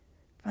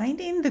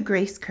finding the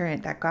grace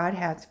current that God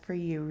has for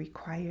you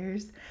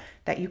requires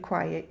that you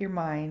quiet your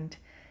mind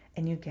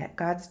and you get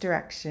God's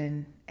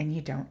direction and you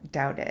don't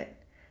doubt it.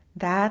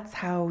 That's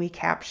how we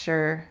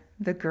capture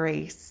the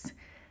grace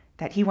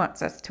that He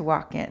wants us to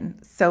walk in.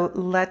 So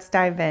let's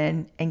dive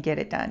in and get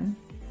it done.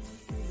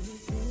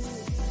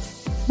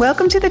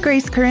 Welcome to the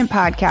Grace Current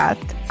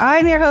Podcast.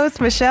 I'm your host,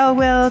 Michelle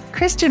Will,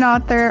 Christian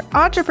author,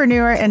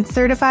 entrepreneur, and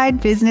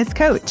certified business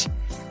coach.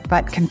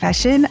 But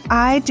confession,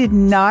 I did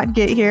not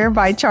get here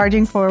by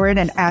charging forward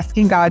and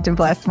asking God to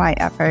bless my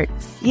effort.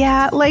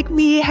 Yeah, like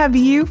me, have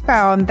you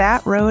found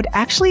that road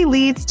actually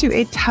leads to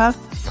a tough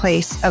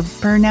place of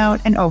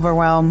burnout and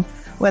overwhelm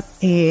with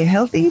a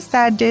healthy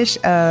side dish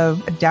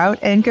of doubt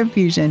and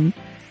confusion?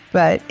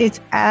 But it's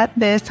at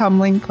this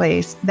humbling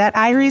place that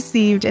I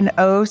received an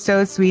oh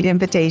so sweet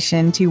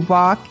invitation to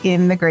walk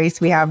in the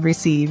grace we have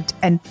received.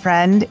 And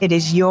friend, it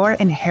is your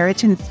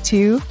inheritance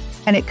too.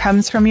 And it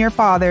comes from your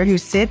Father who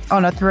sits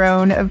on a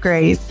throne of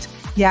grace.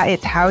 Yeah,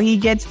 it's how He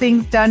gets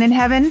things done in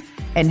heaven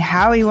and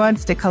how He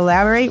wants to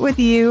collaborate with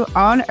you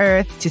on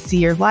earth to see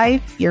your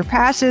life, your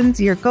passions,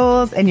 your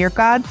goals, and your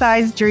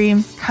God-sized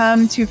dreams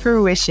come to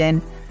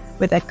fruition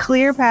with a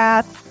clear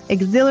path,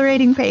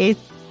 exhilarating pace,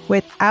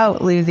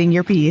 without losing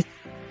your peace.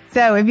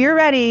 So if you're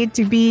ready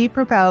to be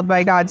propelled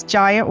by God's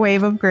giant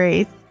wave of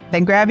grace,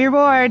 then grab your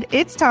board.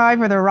 It's time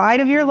for the ride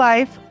of your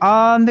life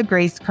on the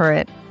Grace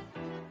Current.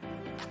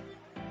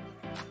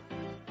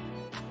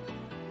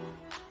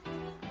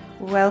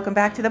 Welcome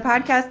back to the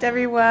podcast,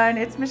 everyone.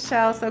 It's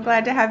Michelle. So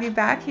glad to have you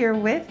back here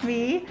with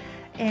me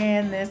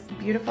in this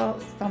beautiful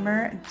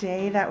summer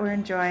day that we're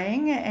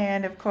enjoying.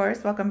 And of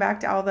course, welcome back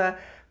to all the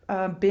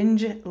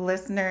binge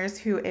listeners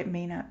who it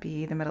may not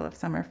be the middle of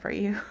summer for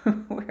you.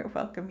 We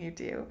welcome you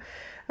too.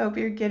 Hope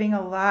you're getting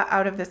a lot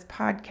out of this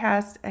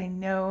podcast. I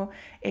know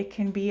it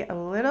can be a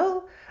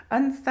little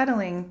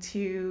unsettling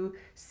to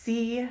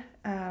see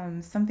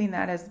something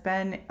that has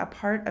been a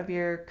part of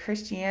your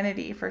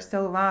Christianity for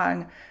so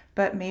long,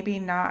 but maybe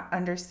not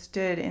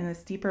understood in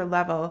this deeper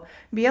level.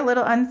 Be a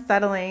little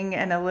unsettling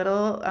and a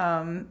little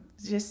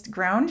just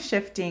ground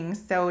shifting.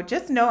 So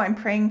just know I'm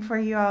praying for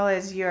you all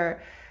as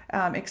you're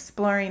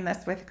exploring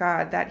this with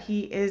God, that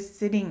He is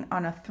sitting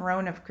on a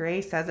throne of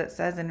grace, as it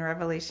says in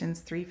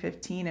Revelations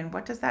 3:15. And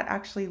what does that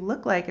actually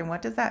look like? And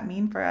what does that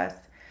mean for us?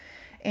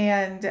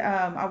 And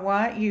I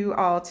want you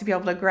all to be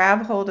able to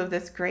grab hold of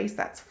this grace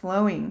that's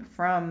flowing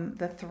from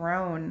the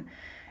throne.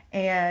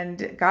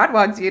 And God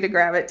wants you to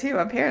grab it too,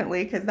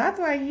 apparently, because that's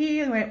why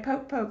He went,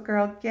 poke,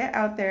 girl, get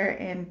out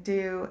there and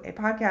do a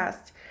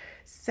podcast.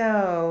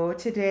 So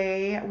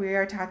today we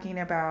are talking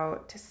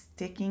about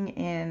sticking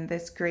in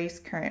this grace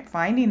current,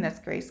 finding this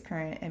grace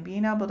current and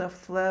being able to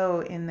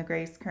flow in the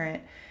grace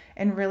current.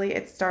 And really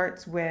it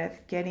starts with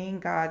getting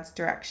God's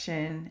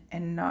direction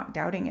and not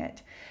doubting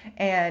it.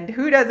 And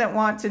who doesn't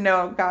want to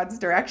know God's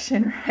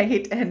direction,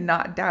 right? And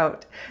not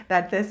doubt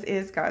that this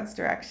is God's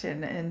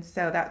direction. And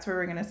so that's where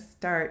we're going to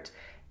start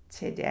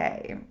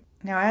today.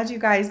 Now, as you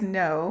guys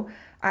know,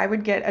 I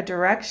would get a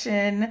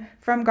direction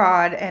from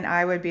God and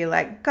I would be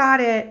like, got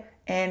it.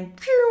 And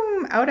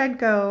phew, out I'd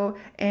go.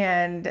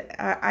 And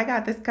I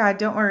got this, God,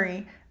 don't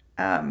worry.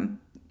 I'm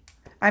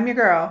your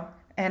girl.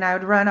 And I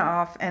would run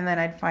off and then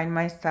I'd find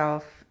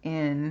myself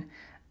in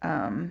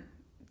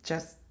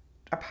just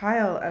a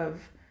pile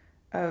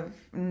of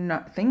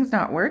things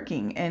not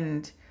working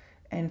and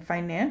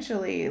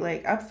financially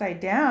like upside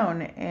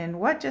down. And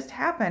what just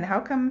happened? How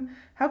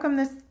come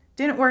this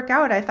didn't work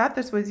out? I thought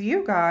this was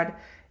you, God.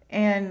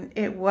 And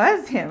it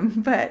was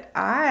Him, but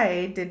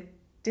I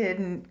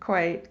didn't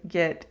quite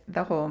get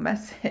the whole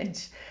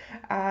message.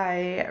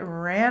 I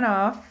ran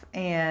off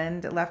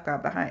and left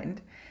God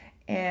behind.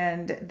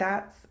 And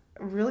that's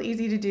really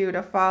easy to do,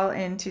 to fall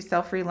into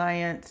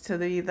self-reliance, to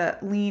the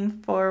lean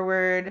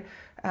forward,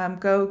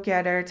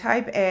 go-getter,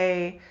 type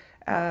A.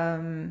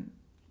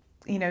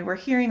 We're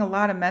hearing a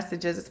lot of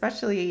messages,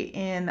 especially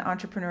in the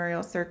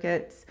entrepreneurial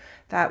circuits,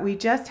 that we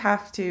just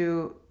have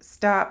to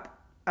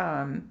stop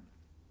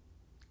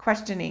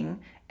questioning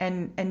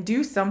and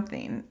do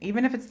something.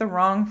 Even if it's the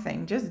wrong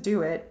thing, just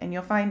do it and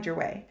you'll find your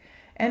way.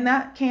 And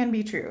that can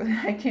be true.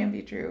 That can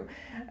be true.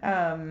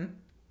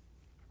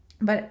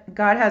 But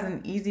God has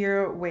an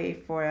easier way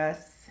for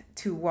us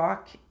to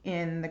walk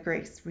in the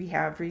grace we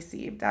have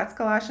received. That's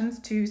Colossians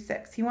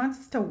 2:6. He wants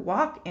us to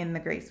walk in the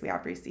grace we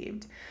have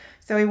received.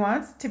 So He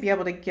wants to be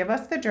able to give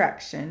us the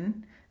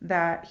direction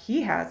that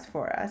He has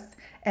for us.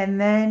 And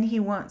then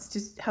He wants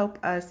to help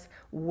us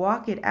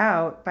walk it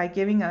out by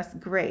giving us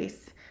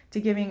grace,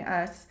 to giving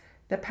us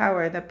the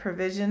power, the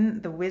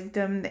provision, the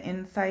wisdom, the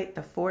insight,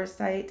 the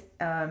foresight,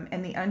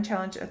 and the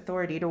unchallenged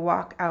authority to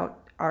walk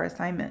out our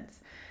assignments.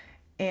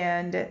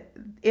 And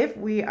if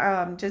we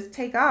just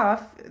take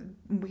off,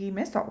 we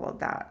miss all of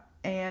that.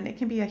 And it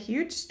can be a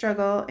huge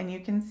struggle. And you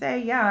can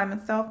say, yeah, I'm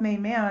a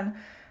self-made man.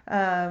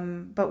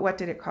 But what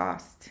did it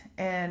cost?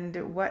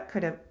 And what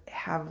could it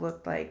have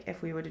looked like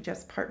if we would have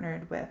just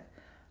partnered with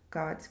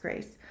God's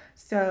grace?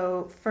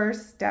 So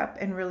first step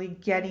in really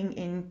getting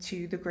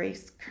into the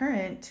grace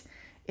current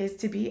is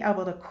to be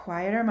able to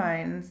quiet our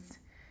minds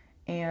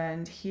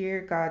and hear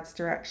God's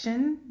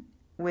direction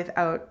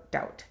without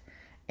doubt.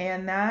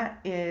 And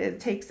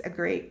takes a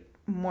great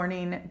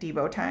morning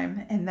Devo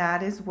time. And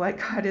that is what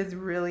God has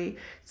really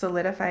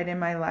solidified in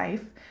my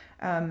life.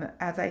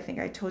 As I think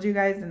I told you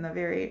guys in the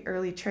very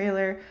early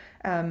trailer,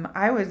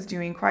 I was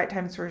doing quiet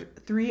times for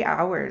 3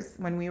 hours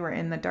when we were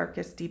in the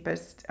darkest,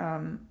 deepest,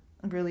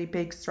 really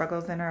big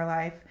struggles in our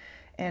life.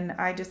 And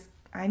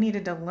I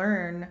needed to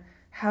learn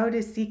how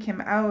to seek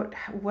him out,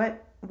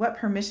 what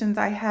permissions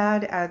I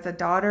had as a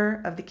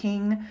daughter of the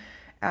King,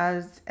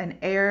 as an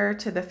heir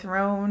to the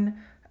throne,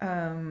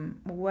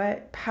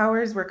 what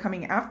powers were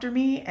coming after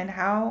me, and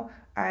how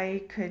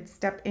I could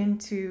step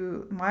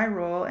into my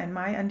role and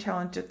my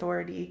unchallenged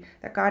authority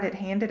that God had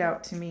handed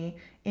out to me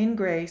in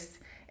grace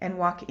and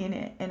walk in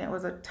it. And it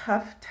was a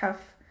tough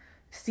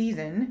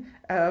season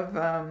of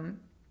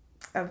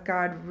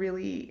God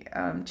really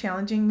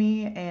challenging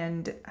me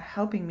and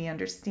helping me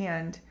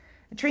understand,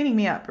 training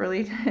me up,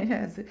 really,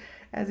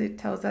 as it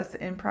tells us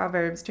in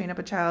Proverbs, train up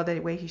a child the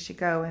way he should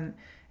go, and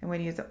when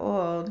he is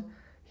old,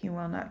 he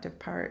will not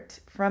depart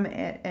from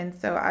it. And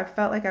so I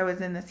felt like I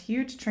was in this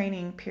huge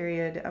training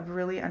period of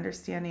really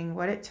understanding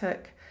what it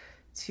took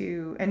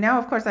to, and now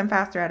of course I'm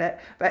faster at it,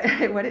 but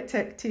what it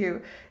took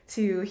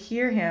to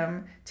hear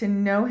him, to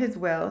know his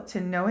will, to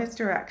know his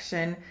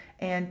direction,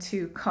 and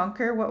to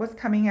conquer what was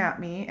coming at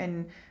me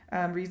and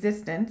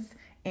resistance,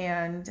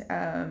 and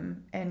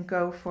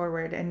go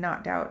forward and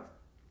not doubt.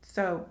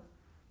 So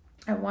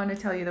I want to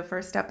tell you, the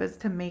first step is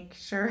to make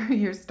sure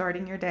you're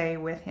starting your day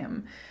with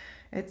him.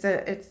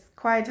 It's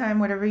quiet time,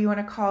 whatever you want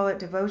to call it,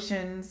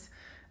 devotions,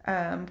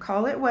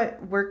 call it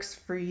what works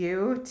for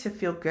you to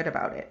feel good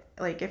about it.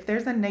 Like if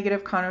there's a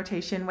negative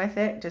connotation with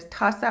it, just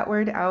toss that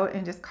word out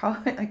and just call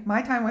it like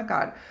my time with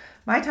God,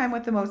 my time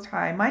with the Most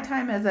High, my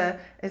time as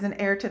an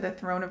heir to the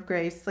throne of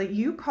grace. Like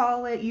you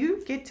call it,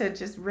 you get to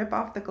just rip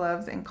off the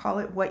gloves and call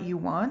it what you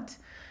want.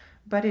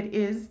 But it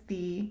is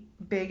the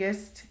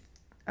biggest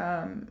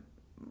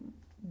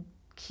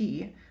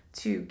key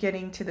to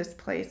getting to this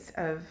place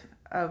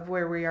of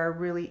where we are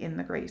really in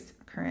the grace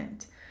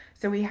current.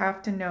 So we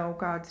have to know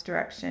God's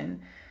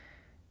direction.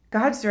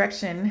 God's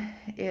direction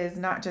is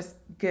not just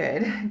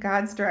good.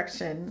 God's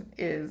direction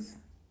is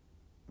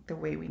the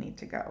way we need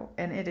to go.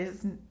 And it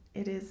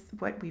is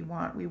what we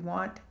want. We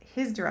want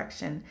his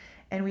direction.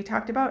 And we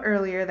talked about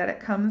earlier that it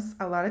comes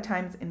a lot of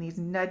times in these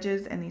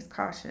nudges and these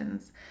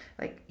cautions.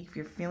 Like if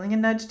you're feeling a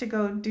nudge to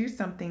go do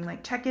something,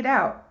 like check it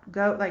out.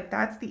 Go, like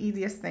that's the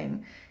easiest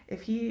thing.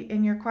 If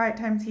in your quiet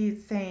times,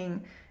 he's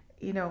saying,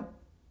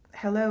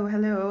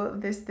 hello,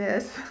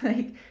 this,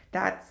 like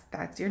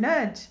that's your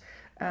nudge.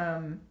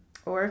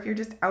 Or if you're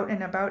just out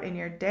and about in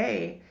your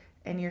day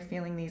and you're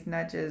feeling these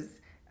nudges,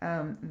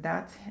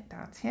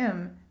 that's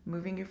him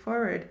moving you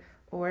forward.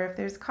 Or if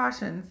there's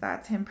cautions,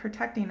 that's him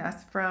protecting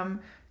us from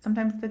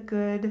sometimes the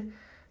good,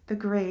 the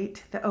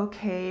great, the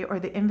okay, or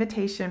the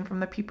invitation from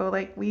the people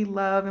like we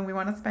love and we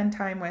want to spend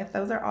time with.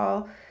 Those are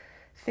all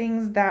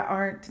things that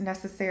aren't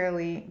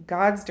necessarily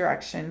God's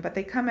direction, but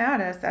they come at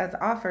us as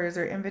offers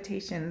or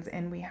invitations,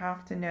 and we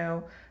have to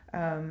know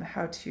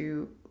how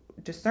to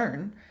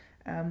discern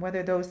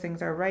whether those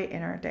things are right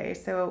in our day.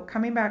 So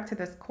coming back to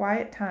this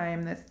quiet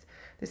time,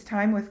 this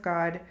time with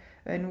God,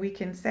 and we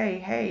can say,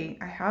 hey,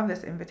 I have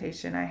this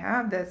invitation, I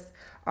have this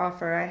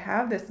offer, I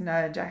have this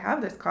nudge, I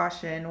have this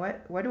caution.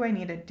 What do I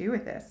need to do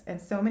with this?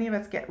 And so many of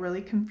us get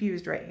really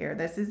confused right here.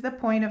 This is the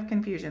point of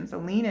confusion. So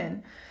lean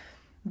in.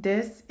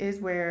 This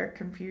is where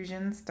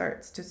confusion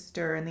starts to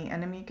stir, and the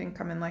enemy can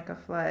come in like a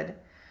flood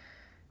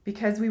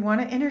because we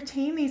want to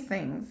entertain these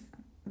things.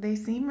 They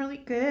seem really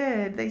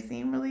good. They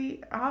seem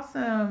really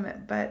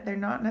awesome, but they're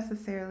not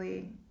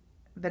necessarily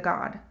the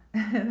God.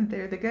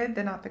 They're the good,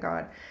 they're not the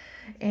God.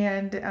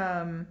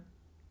 And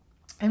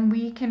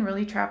we can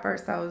really trap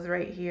ourselves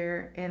right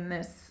here in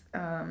this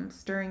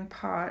stirring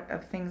pot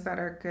of things that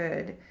are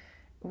good,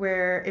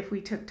 where if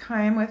we took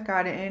time with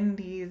God in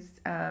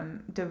these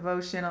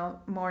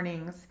devotional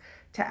mornings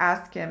to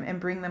ask him and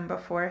bring them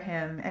before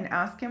him and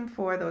ask him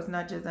for those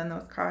nudges and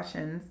those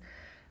cautions,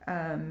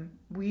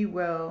 we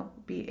will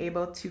be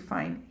able to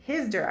find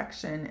his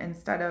direction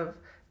instead of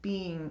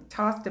being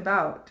tossed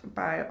about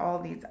by all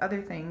these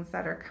other things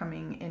that are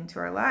coming into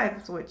our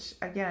lives, which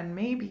again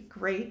may be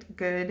great,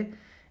 good,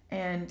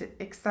 and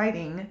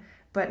exciting,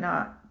 but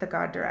not the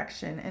God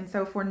direction. And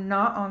so if we're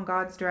not on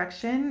God's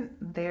direction,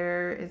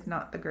 there is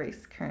not the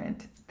grace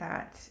current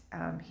that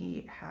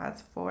he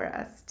has for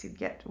us to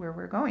get where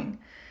we're going.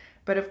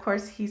 But of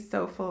course, he's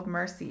so full of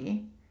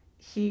mercy.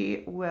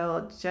 He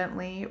will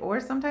gently or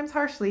sometimes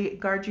harshly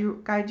guide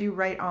you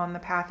right on the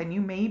path. And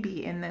you may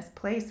be in this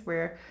place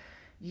where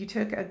you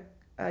took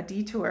a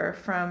detour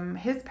from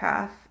his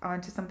path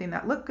onto something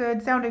that looked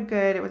good, sounded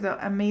good. It was an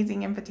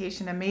amazing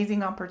invitation,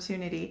 amazing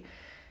opportunity.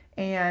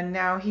 And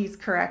now he's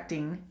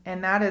correcting,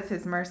 and that is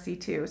his mercy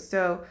too.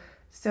 So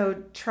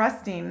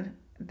trusting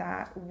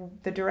that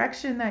the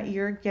direction that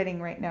you're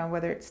getting right now,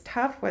 whether it's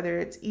tough, whether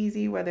it's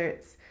easy, whether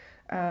it's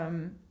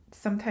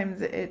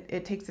sometimes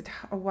it takes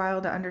a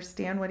while to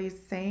understand what he's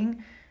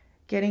saying,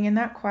 getting in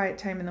that quiet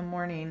time in the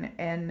morning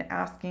and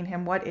asking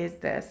him, what is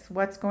this?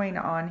 What's going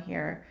on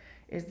here?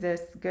 Is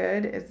this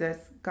good? Is this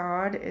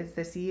God? Is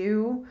this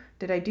you?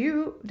 Did I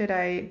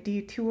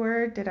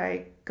detour? Did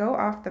I go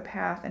off the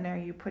path, and are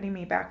you putting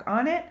me back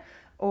on it?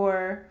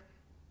 Or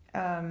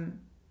am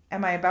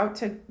I about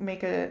to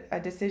make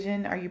a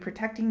decision? Are you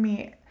protecting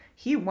me?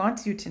 He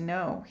wants you to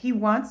know. He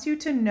wants you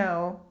to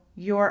know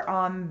you're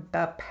on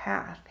the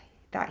path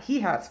that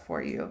he has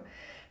for you.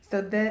 So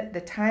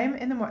the time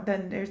in the morning,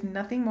 then there's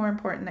nothing more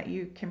important that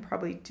you can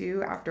probably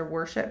do after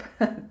worship.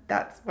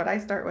 That's what I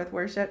start with,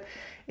 worship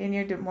in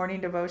your morning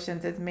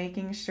devotions, is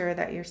making sure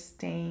that you're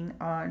staying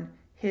on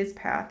his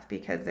path,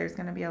 because there's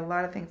going to be a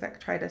lot of things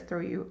that try to throw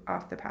you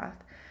off the path.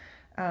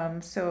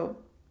 So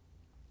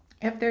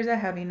if there's a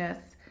heaviness,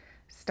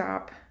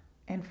 stop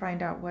and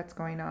find out what's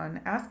going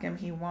on. Ask him.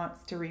 He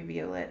wants to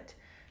reveal it.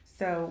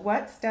 So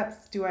what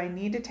steps do I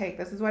need to take?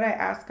 This is what I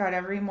ask God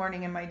every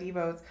morning in my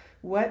Devos.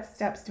 What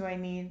steps do I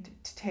need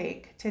to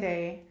take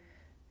today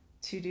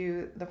to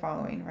do the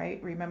following,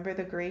 right? Remember,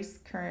 the grace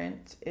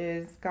current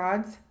is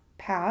God's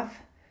path,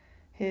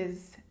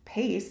 his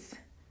pace,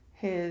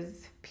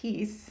 his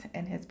peace,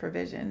 and his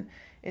provision.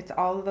 It's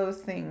all of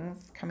those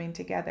things coming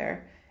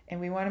together. And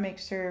we want to make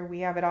sure we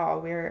have it all.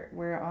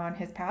 We're on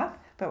his path,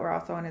 but we're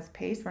also on his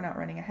pace. We're not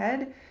running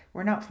ahead.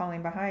 We're not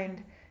falling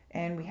behind.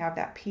 And we have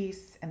that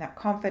peace and that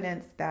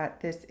confidence that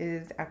this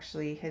is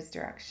actually his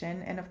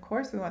direction. And of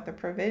course, we want the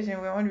provision.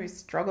 We don't want to be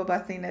struggle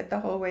busting it the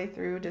whole way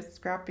through, just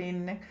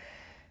scrapping,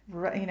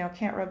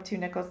 can't rub two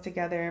nickels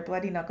together,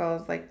 bloody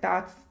knuckles. Like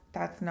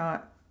that's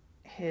not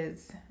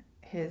his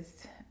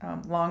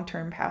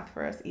long-term path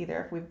for us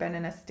either. If we've been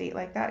in a state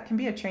like that, it can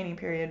be a training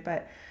period,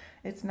 but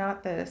it's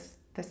not the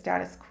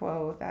status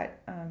quo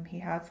that he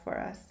has for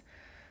us.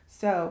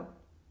 So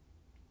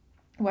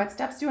what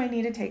steps do I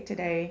need to take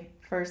today?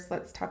 First,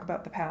 let's talk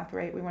about the path,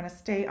 right? We want to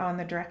stay on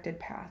the directed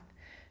path.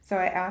 So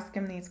I ask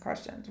him these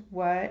questions.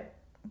 What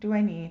do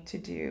I need to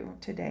do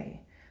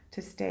today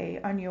to stay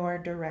on your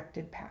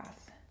directed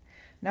path?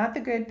 Not the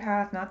good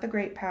path, not the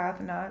great path,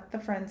 not the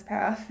friend's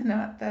path,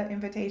 not the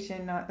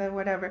invitation, not the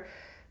whatever.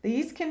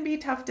 These can be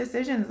tough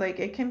decisions. Like,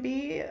 it can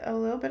be a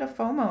little bit of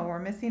FOMO. We're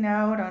missing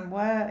out on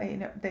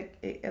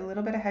a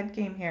little bit of head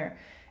game here.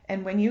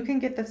 And when you can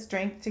get the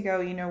strength to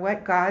go, you know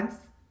what, God's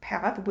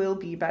path will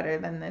be better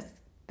than this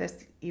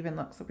even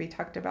looks. So we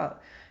talked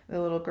about the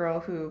little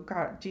girl who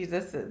got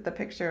Jesus the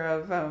picture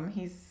of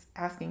he's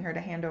asking her to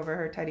hand over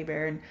her teddy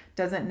bear and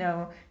doesn't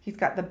know he's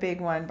got the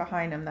big one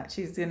behind him that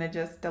she's gonna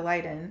just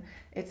delight in.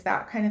 It's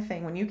that kind of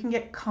thing. When you can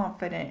get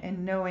confident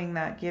in knowing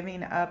that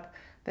giving up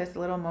this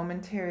little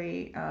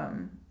momentary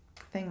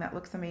thing that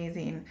looks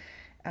amazing,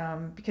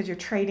 because you're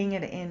trading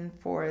it in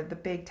for the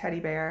big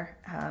teddy bear,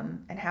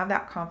 and have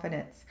that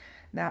confidence,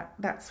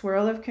 that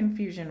swirl of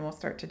confusion will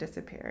start to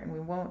disappear, and we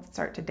won't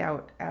start to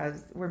doubt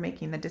as we're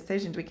making the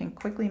decisions. We can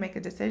quickly make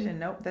a decision.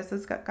 Nope, this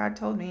is what God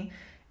told me.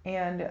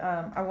 And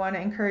I want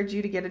to encourage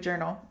you to get a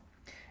journal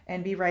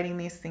and be writing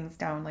these things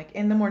down. Like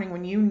in the morning,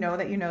 when you know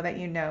that you know that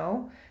you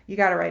know, you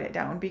got to write it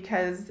down,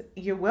 because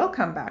you will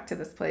come back to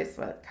this place.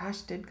 What,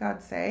 gosh, did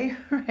God say?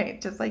 Right?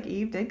 Just like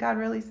Eve, did God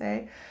really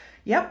say?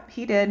 Yep,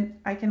 he did.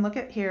 I can look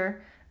at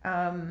here.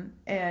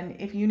 And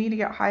if you need to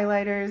get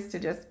highlighters to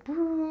just,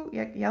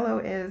 yellow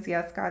is,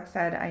 yes, God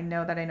said, I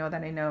know that I know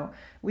that I know.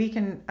 We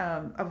can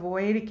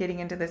avoid getting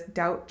into this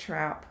doubt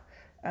trap,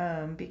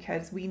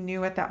 because we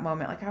knew at that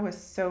moment, like I was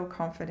so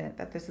confident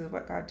that this is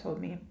what God told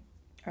me.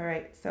 All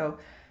right, so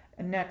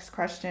next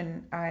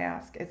question I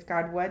ask is,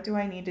 God, what do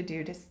I need to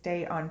do to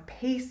stay on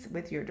pace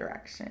with your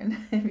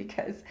direction?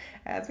 Because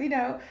as we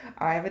know,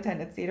 I have a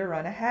tendency to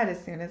run ahead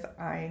as soon as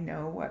I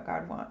know what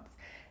God wants.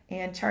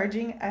 And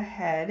charging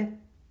ahead,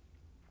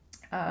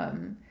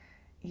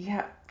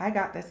 I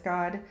got this,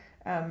 God.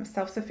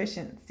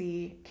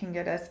 Self-sufficiency can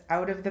get us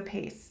out of the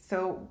pace.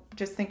 So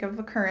just think of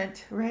the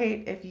current,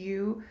 right? If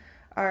you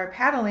are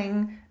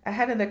paddling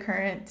ahead of the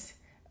current,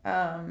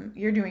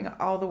 you're doing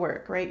all the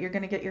work, right? You're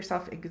going to get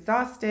yourself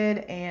exhausted,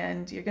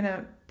 and you're going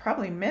to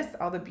probably miss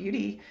all the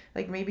beauty.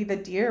 Like maybe the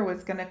deer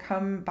was going to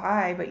come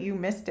by, but you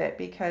missed it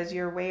because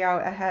you're way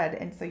out ahead.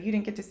 And so you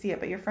didn't get to see it,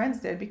 but your friends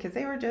did, because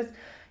they were just,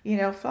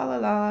 fa la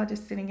la,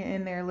 just sitting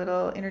in their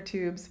little inner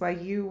tubes while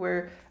you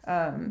were,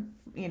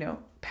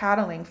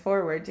 paddling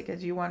forward,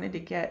 because you wanted to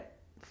get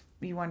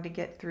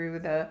through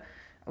the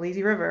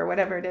lazy river,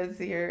 whatever it is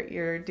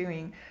you're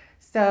doing.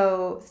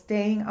 So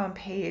staying on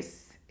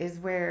pace is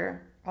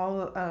where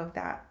all of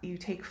that, you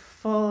take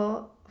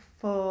full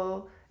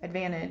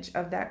advantage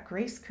of that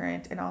grace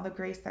current and all the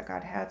grace that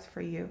God has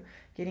for you.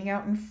 Getting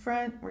out in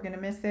front, we're going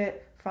to miss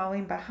it.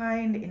 Falling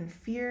behind in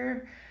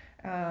fear.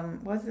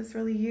 Was this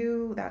really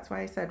you? That's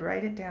why I said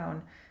write it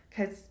down.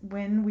 Because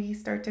when we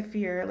start to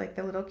fear, like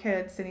the little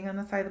kids sitting on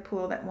the side of the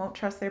pool that won't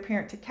trust their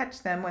parent to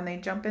catch them when they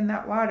jump in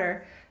that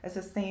water, it's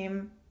the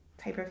same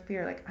type of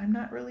fear. Like, I'm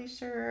not really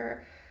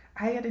sure.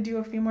 I got to do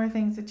a few more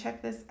things to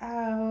check this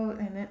out.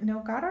 And no,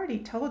 God already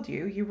told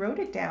you. You wrote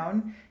it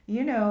down,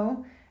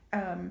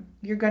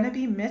 you're going to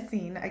be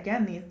missing,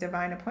 again, these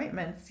divine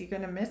appointments. You're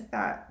going to miss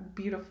that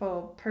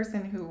beautiful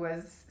person who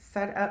was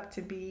set up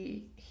to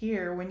be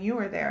here when you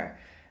were there.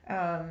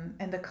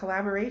 And the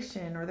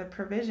collaboration or the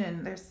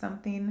provision, there's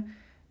something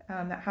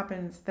that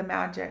happens, the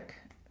magic,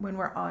 when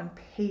we're on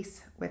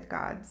pace with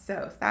God.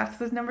 So that's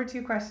the number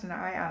 2 question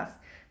I ask.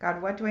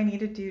 God, what do I need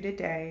to do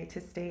today to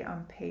stay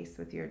on pace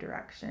with your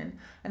direction?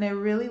 And I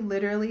really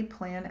literally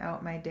plan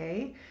out my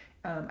day.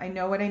 I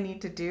know what I need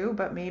to do,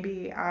 but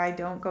maybe I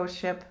don't go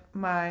ship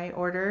my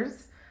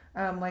orders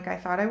like I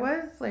thought I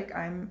was. Like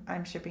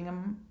I'm shipping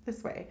them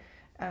this way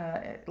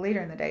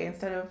later in the day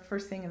instead of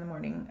first thing in the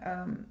morning.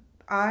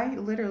 I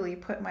literally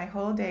put my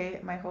whole day,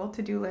 my whole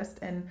to-do list,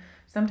 and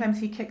sometimes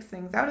he kicks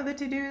things out of the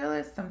to-do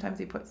list. Sometimes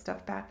he puts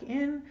stuff back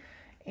in,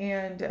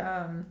 and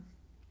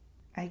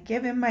I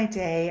give him my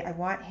day. I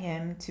want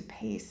him to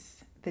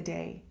pace the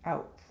day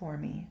out for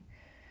me.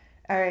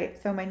 All right,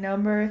 so my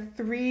number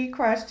 3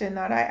 question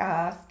that I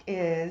ask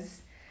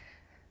is,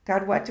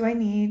 God, what do I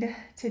need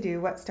to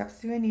do? What steps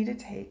do I need to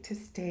take to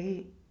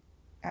stay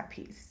at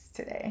peace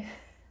today?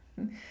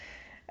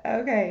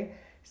 Okay,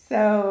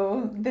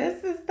 so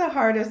this is the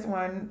hardest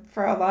one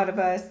for a lot of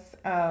us.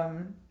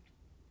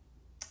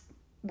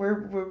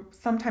 We're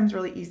sometimes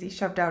really easy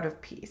shoved out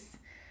of peace.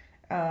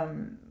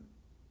 God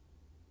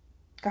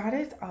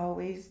is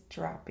always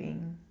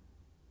dropping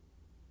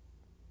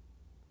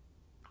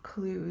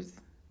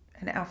clues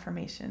and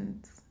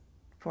affirmations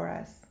for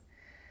us.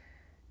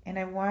 And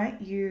I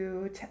want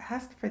you to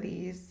ask for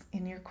these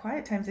in your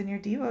quiet times, in your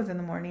Devos in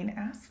the morning.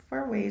 Ask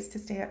for ways to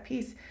stay at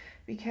peace,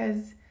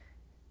 because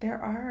there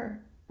are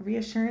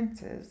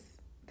reassurances.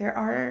 There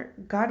are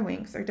God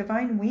winks or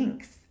divine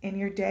winks in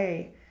your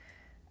day.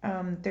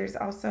 There's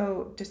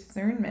also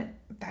discernment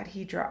that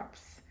he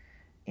drops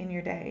in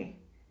your day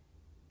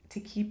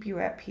to keep you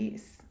at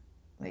peace.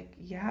 Like,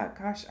 yeah,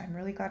 gosh, I'm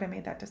really glad I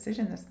made that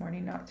decision this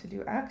morning not to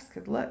do X,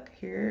 because look,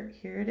 here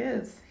it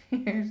is.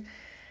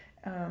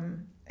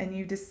 And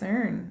you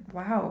discern,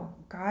 wow,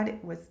 God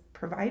was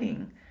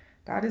providing.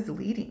 God is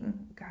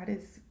leading. God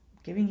is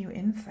giving you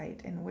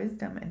insight and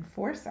wisdom and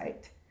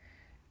foresight.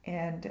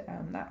 And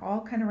that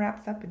all kind of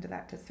wraps up into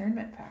that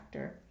discernment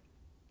factor.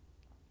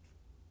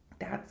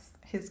 That's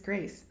his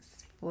grace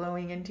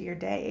flowing into your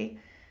day,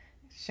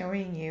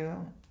 showing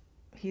you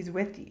he's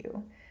with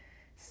you.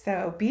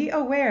 So be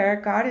aware,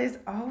 God is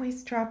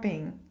always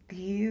dropping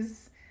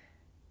these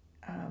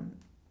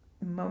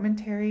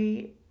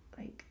momentary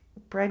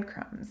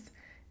breadcrumbs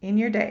in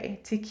your day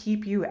to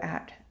keep you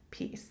at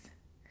peace.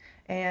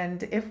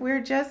 And if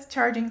we're just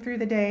charging through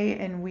the day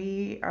and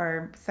we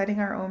are setting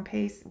our own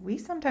pace, we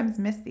sometimes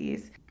miss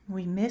these.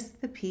 We miss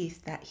the peace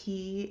that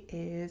he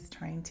is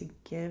trying to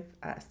give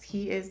us.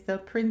 He is the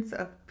Prince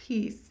of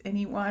Peace, and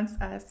he wants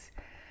us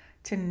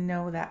to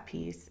know that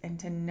peace and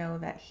to know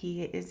that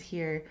he is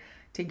here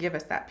to give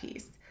us that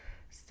peace.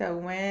 So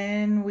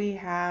when we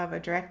have a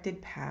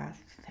directed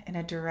path and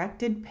a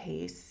directed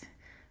pace,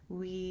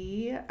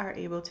 we are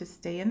able to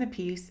stay in the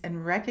peace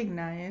and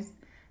recognize,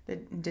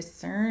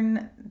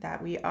 discern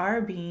that we are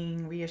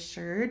being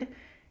reassured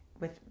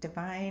with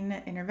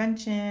divine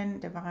intervention,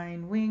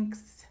 divine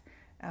winks,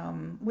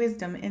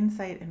 wisdom,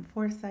 insight, and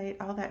foresight,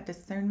 all that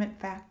discernment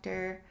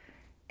factor.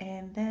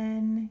 And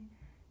then,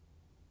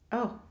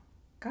 oh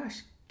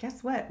gosh,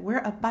 guess what?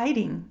 We're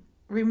abiding.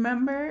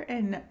 Remember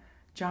in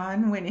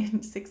John, when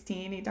in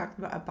 16, he talked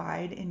about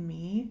abide in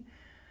me.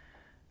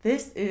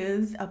 This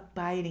is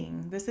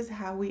abiding. This is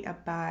how we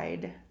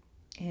abide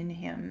in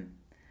him.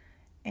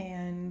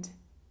 And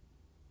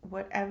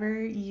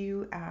whatever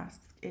you ask,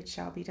 it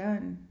shall be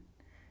done.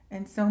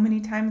 And so many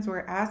times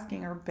we're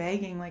asking or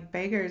begging like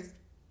beggars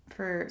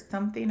for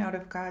something out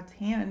of God's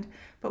hand,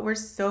 but we're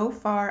so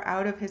far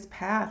out of his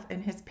path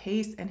and his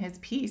pace and his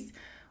peace.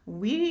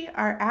 We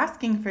are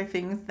asking for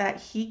things that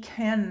he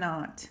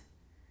cannot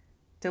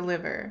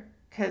deliver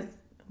because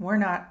we're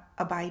not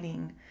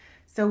abiding.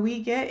 So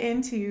we get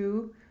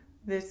into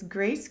this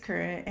grace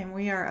current and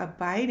we are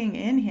abiding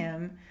in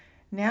him.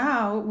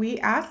 Now we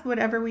ask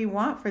whatever we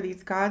want for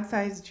these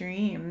God-sized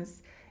dreams,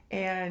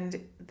 and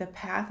the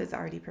path is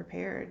already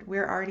prepared.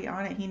 We're already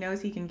on it. He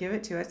knows he can give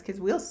it to us because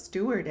we'll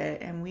steward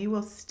it and we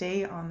will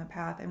stay on the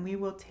path and we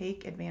will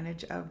take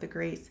advantage of the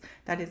grace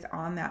that is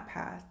on that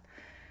path.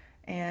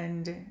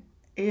 And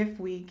if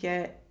we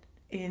get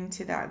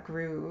into that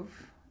groove,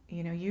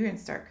 you can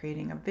start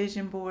creating a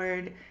vision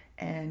board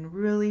and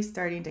really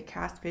starting to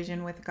cast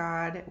vision with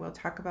God. We'll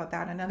talk about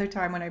that another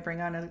time when I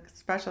bring on a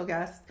special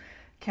guest.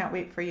 Can't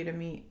wait for you to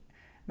meet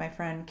my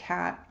friend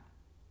Kat.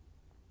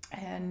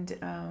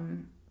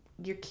 And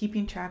you're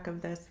keeping track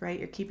of this, right?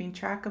 You're keeping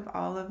track of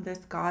all of this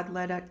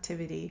God-led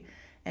activity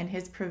and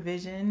his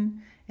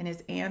provision and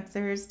his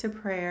answers to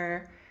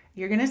prayer.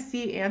 You're going to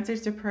see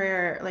answers to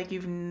prayer like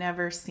you've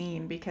never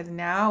seen, because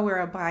now we're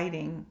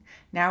abiding.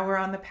 Now we're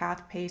on the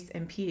path, pace,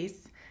 and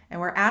peace.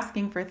 And we're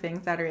asking for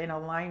things that are in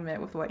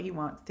alignment with what he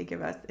wants to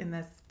give us in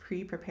this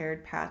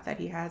pre-prepared path that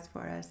he has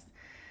for us.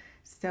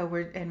 So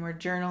we're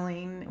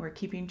journaling, we're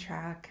keeping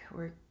track,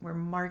 we're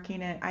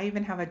marking it. I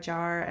even have a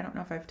jar. I don't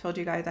know if I've told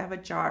you guys, I have a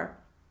jar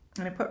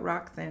And I put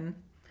rocks in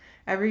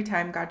every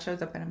time God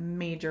shows up in a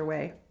major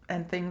way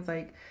and things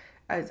like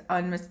as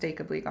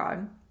unmistakably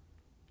God.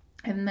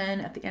 And then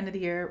at the end of the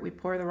year, we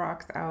pour the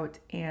rocks out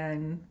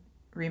and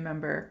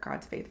remember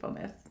God's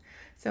faithfulness.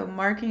 So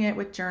marking it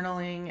with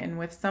journaling and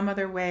with some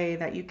other way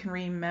that you can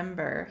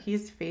remember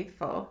He's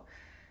faithful.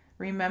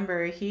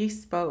 Remember He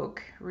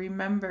spoke.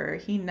 Remember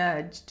He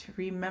nudged.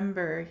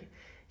 Remember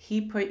He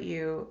put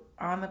you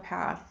on the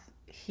path.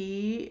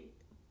 He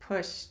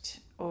pushed,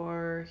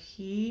 or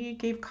He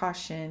gave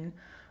caution,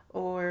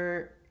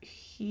 or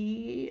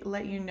He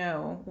let you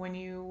know when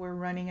you were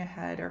running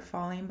ahead or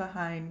falling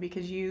behind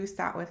because you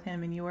sat with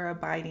Him and you were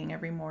abiding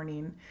every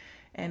morning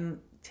and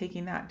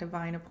taking that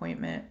divine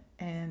appointment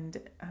and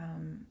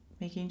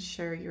making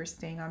sure you're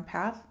staying on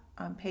path,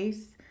 on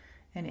pace,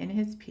 and in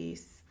His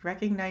peace,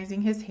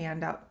 recognizing His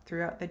hand out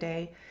throughout the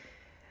day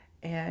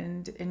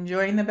and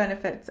enjoying the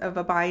benefits of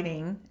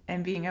abiding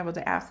and being able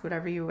to ask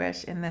whatever you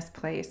wish in this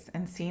place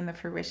and seeing the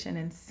fruition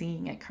and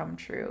seeing it come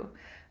true.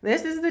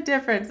 This is the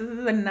difference. This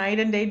is the night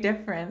and day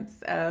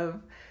difference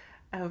of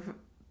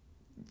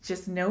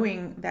just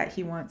knowing that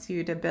He wants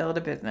you to build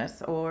a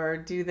business or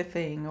do the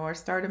thing or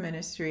start a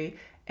ministry,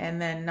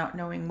 and then not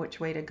knowing which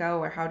way to go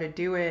or how to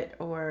do it,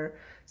 or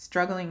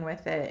struggling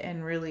with it,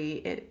 and really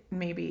it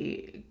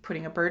maybe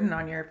putting a burden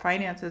on your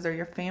finances or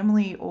your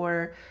family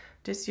or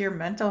just your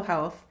mental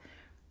health.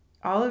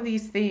 All of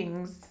these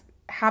things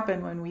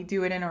happen when we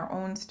do it in our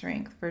own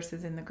strength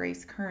versus in the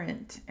grace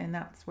current. And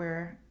that's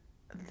where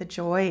the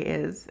joy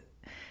is.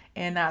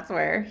 And that's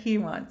where He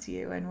wants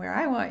you and where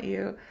I want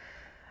you.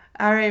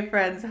 All right,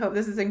 friends, hope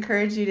this has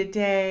encouraged you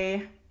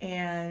today.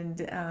 And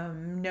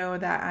know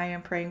that I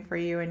am praying for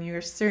you. And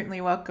you're certainly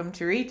welcome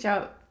to reach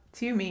out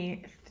to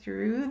me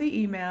through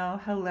the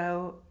email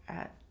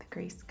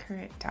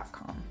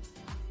hello@thegracecurrent.com.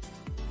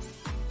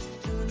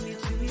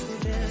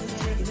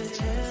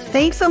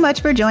 Thanks so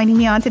much for joining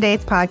me on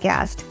today's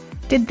podcast.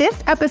 Did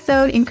this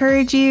episode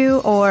encourage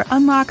you or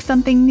unlock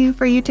something new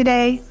for you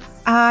today?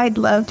 I'd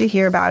love to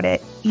hear about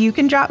it. You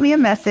can drop me a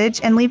message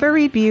and leave a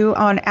review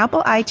on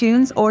Apple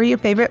iTunes or your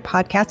favorite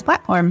podcast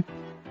platform.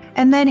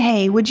 And then,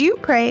 hey, would you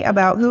pray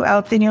about who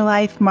else in your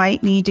life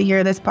might need to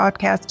hear this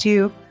podcast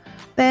too?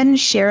 Then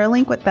share a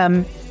link with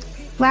them.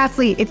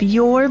 Lastly, if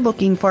you're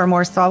looking for a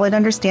more solid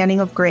understanding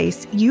of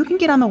grace, you can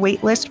get on the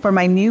wait list for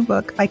my new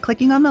book by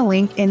clicking on the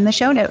link in the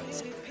show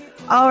notes.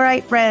 All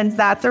right, friends,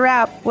 that's a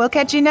wrap. We'll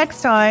catch you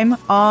next time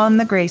on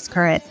The Grace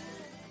Current.